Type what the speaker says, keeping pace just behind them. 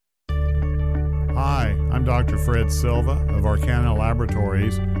I'm Dr. Fred Silva of Arcana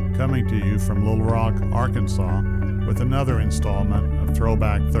Laboratories, coming to you from Little Rock, Arkansas, with another installment of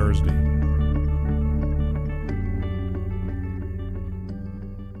Throwback Thursday.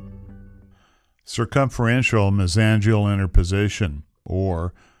 Circumferential mesangial interposition,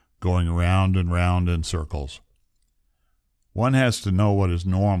 or going round and round in circles. One has to know what is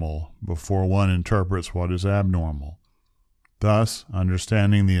normal before one interprets what is abnormal. Thus,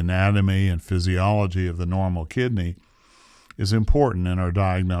 understanding the anatomy and physiology of the normal kidney is important in our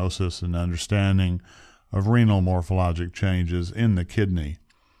diagnosis and understanding of renal morphologic changes in the kidney.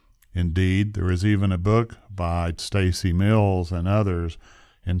 Indeed, there is even a book by Stacy Mills and others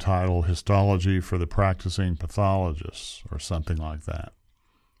entitled Histology for the Practicing Pathologists, or something like that.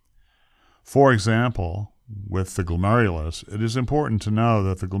 For example, with the glomerulus, it is important to know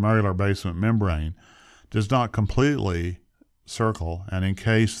that the glomerular basement membrane does not completely circle and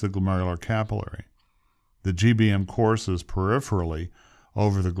encase the glomerular capillary. The GBM courses peripherally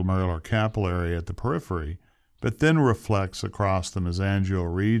over the glomerular capillary at the periphery, but then reflects across the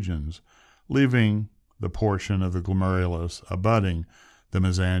mesangial regions, leaving the portion of the glomerulus abutting the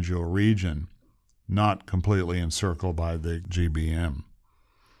mesangial region, not completely encircled by the GBM.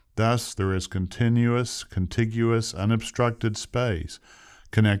 Thus, there is contiguous, unobstructed space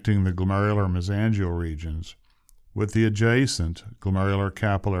connecting the glomerular mesangial regions with the adjacent glomerular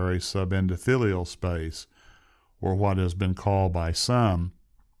capillary subendothelial space, or what has been called by some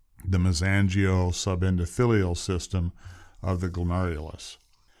the mesangio-subendothelial system of the glomerulus.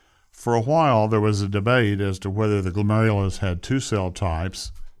 For a while, there was a debate as to whether the glomerulus had two cell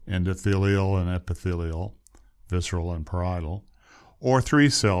types, endothelial and epithelial, visceral and parietal, or three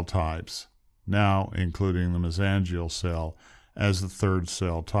cell types, now including the mesangial cell as the third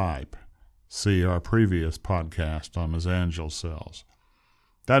cell type. See our previous podcast on mesangial cells.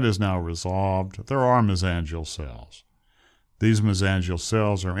 That is now resolved. There are mesangial cells. These mesangial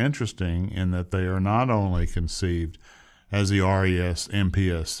cells are interesting in that they are not only conceived as the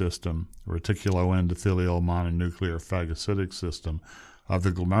RES-MPS system, reticuloendothelial mononuclear phagocytic system of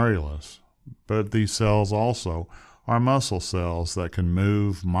the glomerulus, but these cells also are muscle cells that can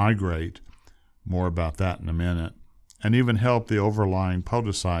move, migrate, more about that in a minute, and even help the overlying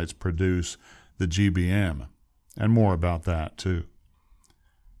podocytes produce the GBM, and more about that too.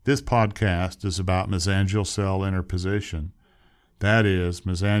 This podcast is about mesangial cell interposition, that is,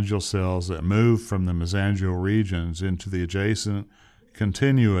 mesangial cells that move from the mesangial regions into the adjacent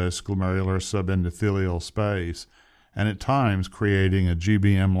continuous glomerular subendothelial space, and at times creating a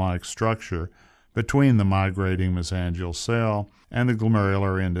GBM-like structure between the migrating mesangial cell and the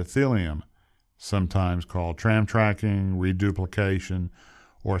glomerular endothelium, sometimes called tram-tracking, reduplication,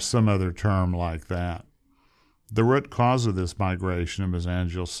 or some other term like that. The root cause of this migration of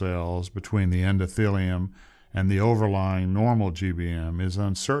mesangial cells between the endothelium and the overlying normal GBM is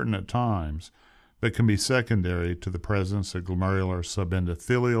uncertain at times, but can be secondary to the presence of glomerular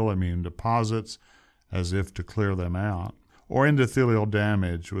subendothelial immune deposits, as if to clear them out, or endothelial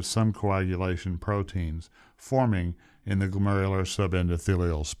damage with some coagulation proteins forming in the glomerular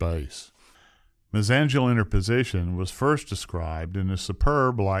subendothelial space. Mesangial interposition was first described in a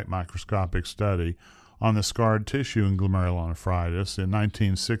superb light microscopic study on the scarred tissue in glomerulonephritis in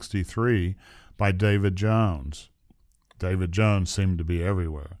 1963 by David Jones. David Jones seemed to be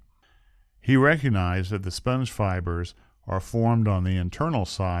everywhere. He recognized that the sponge fibers are formed on the internal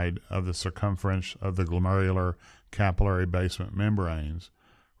side of the circumference of the glomerular capillary basement membranes,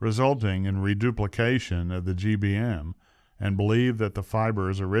 resulting in reduplication of the GBM, and believed that the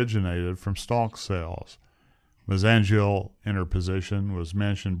fibers originated from stalk cells. Mesangial interposition was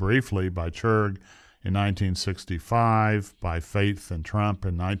mentioned briefly by Churg in 1965, by Faith and Trump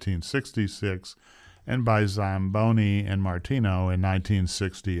in 1966, and by Zamboni and Martino in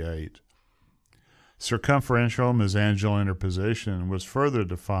 1968. Circumferential mesangial interposition was further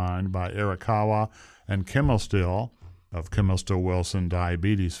defined by Arakawa and Kimmelstill, of Kimmelstill-Wilson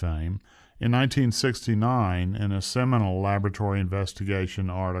diabetes fame, in 1969 in a seminal laboratory investigation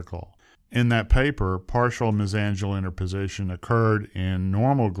article. In that paper, partial mesangial interposition occurred in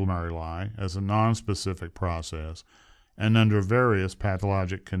normal glomeruli as a nonspecific process and under various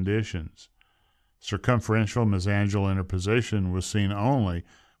pathologic conditions. Circumferential mesangial interposition was seen only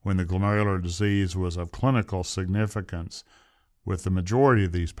when the glomerular disease was of clinical significance, with the majority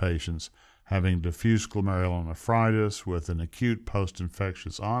of these patients having diffuse glomerulonephritis with an acute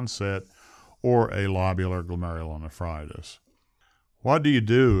post-infectious onset or a lobular glomerulonephritis. What do you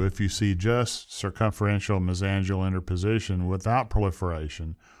do if you see just circumferential mesangial interposition without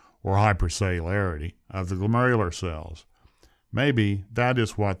proliferation or hypercellularity of the glomerular cells? Maybe that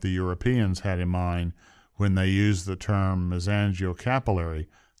is what the Europeans had in mind when they use the term mesangiocapillary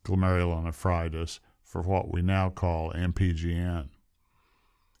glomerulonephritis for what we now call MPGN.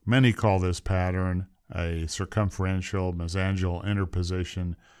 Many call this pattern a circumferential mesangial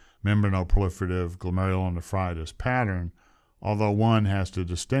interposition membranoproliferative glomerulonephritis pattern, although one has to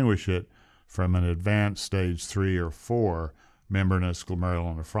distinguish it from an advanced stage 3 or 4 membranous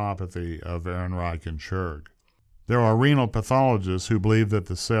glomerulonephropathy of Ehrenreich and Churg. There are renal pathologists who believe that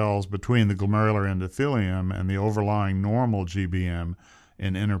the cells between the glomerular endothelium and the overlying normal GBM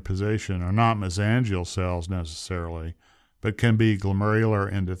in interposition are not mesangial cells necessarily, but can be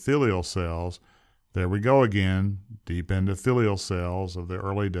glomerular endothelial cells. There we go again, deep endothelial cells of the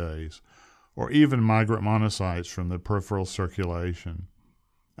early days, or even migrant monocytes from the peripheral circulation.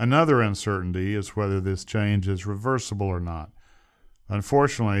 Another uncertainty is whether this change is reversible or not.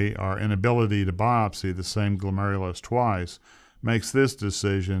 Unfortunately, our inability to biopsy the same glomerulus twice makes this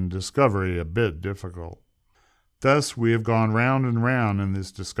discovery a bit difficult. Thus, we have gone round and round in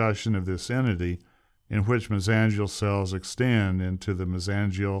this discussion of this entity, in which mesangial cells extend into the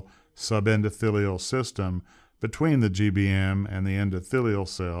mesangial subendothelial system between the GBM and the endothelial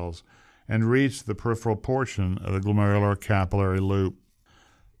cells, and reach the peripheral portion of the glomerular capillary loop.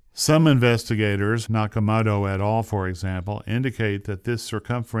 Some investigators, Nakamoto et al., for example, indicate that this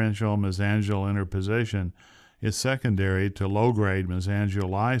circumferential mesangial interposition is secondary to low-grade mesangial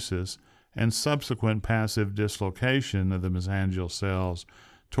lysis and subsequent passive dislocation of the mesangial cells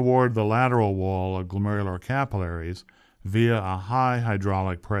toward the lateral wall of glomerular capillaries via a high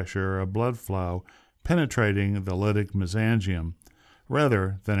hydraulic pressure of blood flow penetrating the lytic mesangium,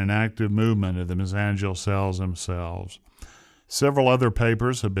 rather than an active movement of the mesangial cells themselves. Several other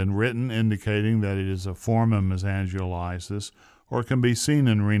papers have been written indicating that it is a form of mesangial lysis or can be seen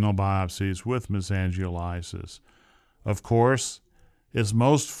in renal biopsies with mesangial lysis. Of course, its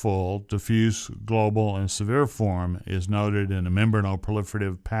most full, diffuse, global, and severe form is noted in a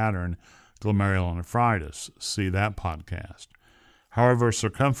membranoproliferative pattern glomerulonephritis. See that podcast. However,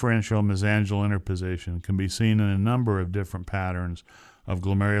 circumferential mesangial interposition can be seen in a number of different patterns of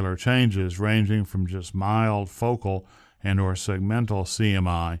glomerular changes ranging from just mild focal and or segmental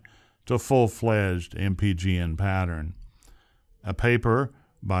CMI to full-fledged MPGN pattern. A paper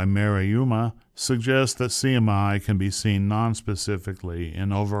by Maruyama suggests that CMI can be seen nonspecifically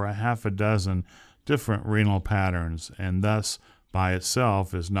in over a half a dozen different renal patterns and thus by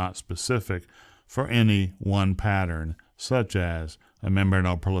itself is not specific for any one pattern, such as a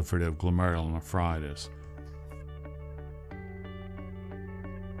membranoproliferative glomerulonephritis.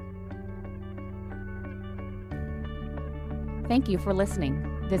 Thank you for listening.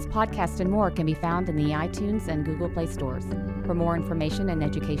 This podcast and more can be found in the iTunes and Google Play stores. For more information and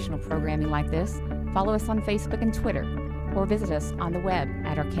educational programming like this, follow us on Facebook and Twitter, or visit us on the web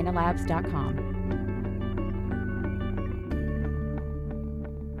at arcanalabs.com.